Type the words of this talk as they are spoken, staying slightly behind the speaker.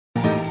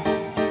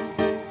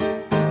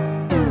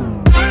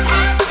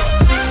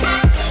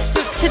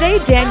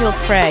today Daniel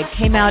Craig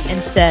came out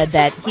and said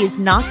that he's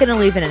not going to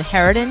leave an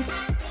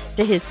inheritance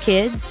to his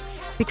kids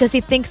because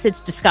he thinks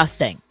it's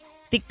disgusting.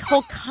 The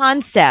whole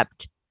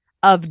concept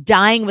of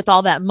dying with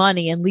all that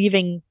money and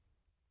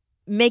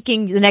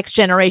making the next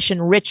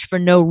generation rich for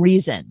no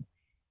reason.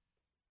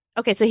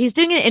 Okay, so he's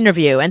doing an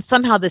interview and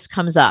somehow this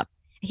comes up.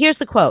 Here's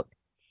the quote.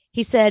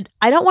 He said,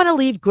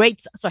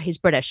 he's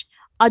British.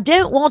 I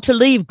don't want to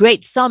leave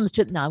great sums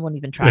to I won't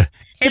even try.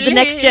 To the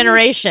next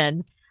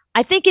generation.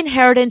 I think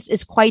inheritance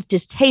is quite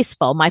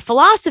distasteful. My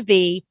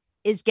philosophy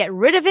is get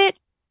rid of it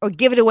or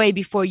give it away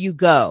before you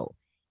go.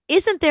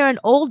 Isn't there an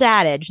old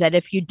adage that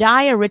if you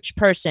die a rich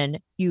person,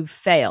 you've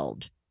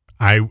failed?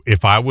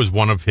 If I was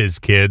one of his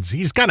kids,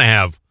 he's going to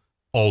have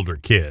older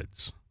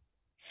kids.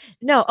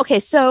 No.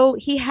 Okay. So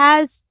he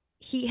has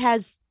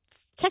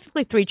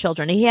technically 3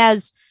 children. He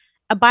has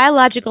a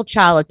biological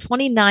child, a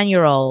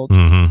 29-year-old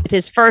with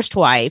his first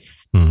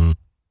wife,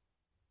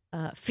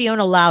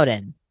 Fiona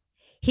Loudon.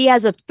 He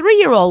has a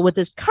 3-year-old with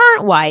his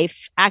current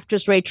wife,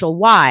 actress Rachel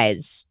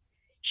Weisz.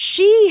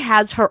 She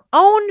has her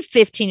own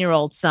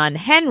 15-year-old son,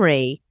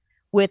 Henry,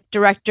 with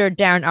director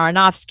Darren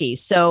Aronofsky.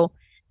 So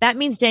that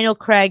means Daniel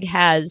Craig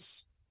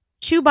has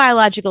 2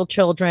 biological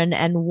children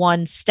and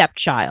 1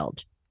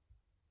 stepchild.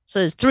 So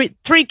there's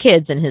three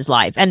kids in his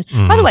life. And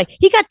by the way,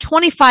 he got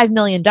 $25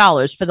 million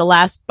for the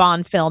last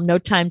Bond film, No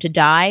Time to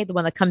Die, the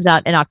one that comes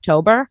out in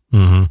October.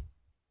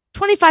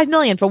 $25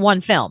 million for one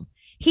film.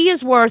 He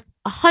is worth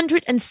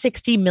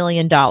 $160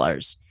 million,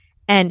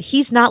 and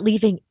he's not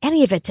leaving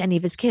any of it to any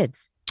of his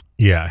kids.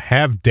 Yeah,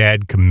 have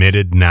dad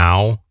committed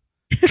now.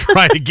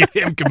 Try to get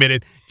him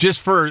committed. Just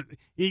for,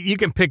 you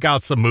can pick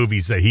out some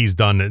movies that he's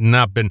done and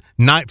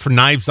not for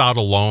Knives Out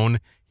alone,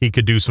 he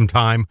could do some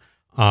time.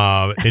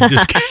 And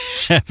just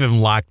have him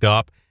locked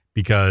up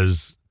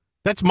because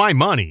that's my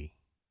money.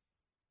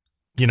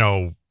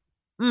 I'm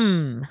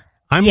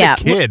the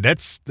kid.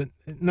 That's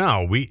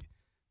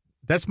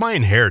my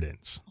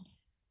inheritance.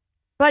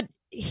 But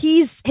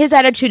his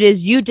attitude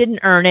is you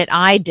didn't earn it,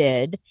 I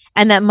did,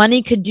 and that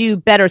money could do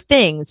better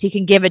things. He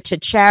can give it to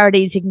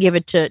charities. He can give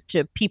it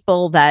to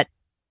people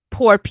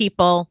poor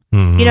people.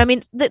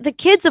 The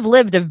kids have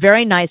lived a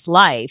very nice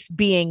life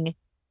being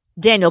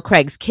Daniel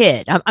Craig's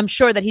kid. I'm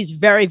sure that he's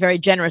very, very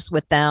generous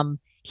with them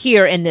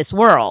here in this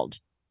world.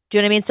 Do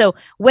you know what I mean? So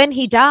when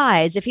he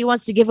dies, if he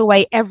wants to give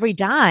away every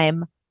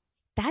dime,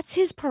 that's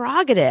his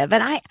prerogative.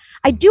 And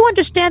I do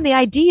understand the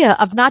idea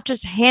of not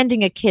just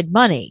handing a kid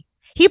money.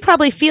 He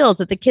probably feels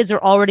that the kids are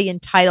already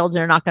entitled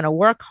and are not going to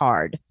work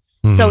hard.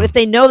 So if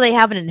they know they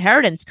have an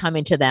inheritance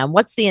coming to them,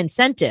 what's the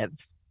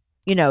incentive,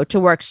 to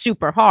work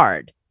super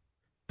hard?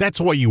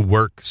 That's why you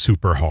work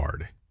super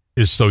hard,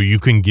 is so you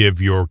can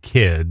give your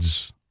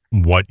kids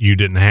what you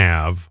didn't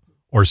have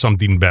or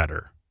something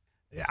better.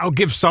 I'll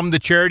give some to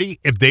charity.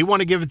 If they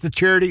want to give it to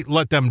charity,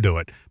 let them do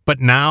it.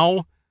 But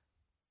now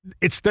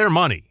it's their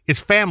money. It's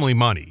family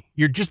money.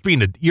 You're just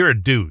you're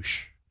a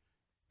douche.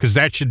 Because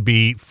that should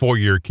be for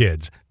your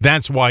kids.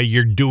 That's why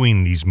you're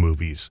doing these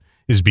movies,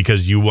 is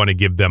because you want to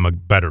give them a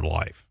better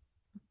life.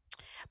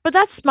 But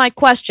that's my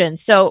question.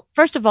 So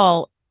first of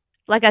all,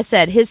 like I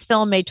said, his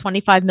film made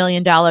 $25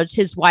 million.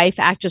 His wife,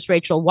 actress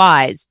Rachel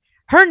Weisz,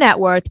 her net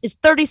worth is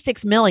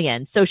 $36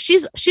 million. So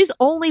she's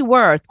only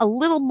worth a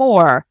little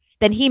more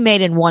than he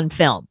made in one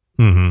film.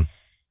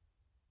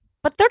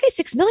 But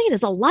 $36 million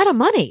is a lot of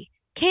money.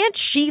 Can't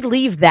she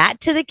leave that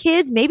to the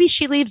kids? Maybe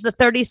she leaves the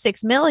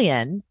 $36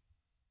 million.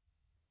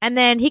 And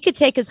then he could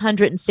take his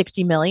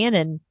 $160 million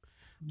and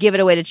give it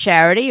away to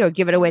charity or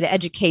give it away to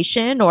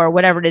education or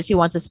whatever it is he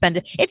wants to spend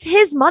it. It's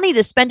his money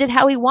to spend it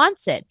how he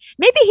wants it.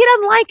 Maybe he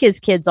doesn't like his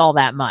kids all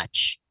that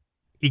much.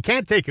 He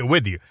can't take it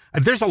with you.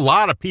 There's a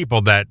lot of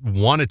people that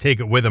want to take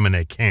it with him and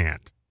they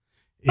can't.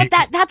 But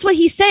that's what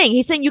he's saying.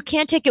 He's saying you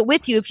can't take it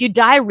with you. If you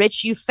die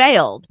rich, you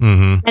failed.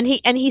 And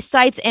he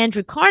cites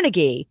Andrew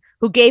Carnegie,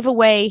 who gave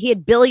away, he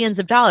had billions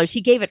of dollars. He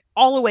gave it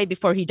all away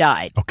before he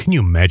died. Oh, can you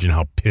imagine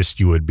how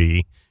pissed you would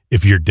be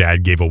if your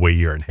dad gave away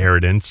your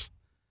inheritance?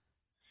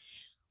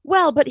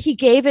 Well, but he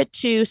gave it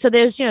to, so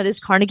there's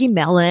Carnegie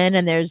Mellon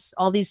and there's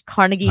all these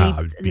Carnegie,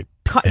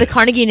 the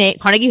Carnegie name,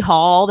 Carnegie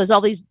Hall. There's all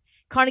these,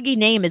 Carnegie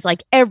name is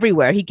like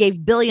everywhere. He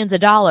gave billions of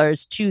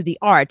dollars to the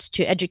arts,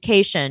 to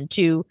education,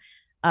 to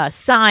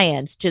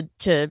science,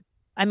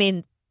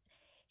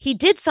 he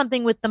did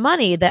something with the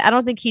money that I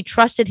don't think he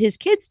trusted his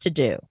kids to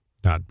do.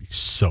 I'd be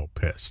so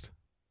pissed.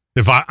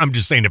 I'm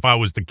just saying, if I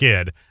was the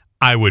kid,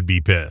 I would be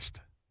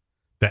pissed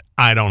that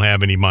I don't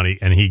have any money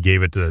and he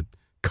gave it to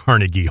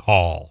Carnegie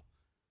Hall.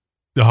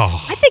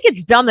 Oh. I think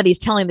it's dumb that he's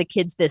telling the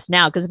kids this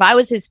now, because if I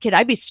was his kid,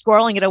 I'd be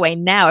squirreling it away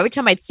now. Every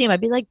time I'd see him, I'd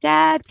be like,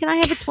 Dad, can I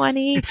have a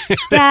 20?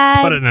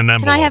 Dad, put it in an envelope.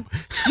 Can I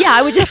have? Yeah,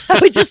 I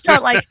would just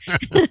start like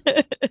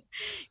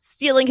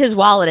stealing his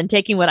wallet and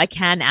taking what I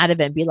can out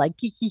of it and be like,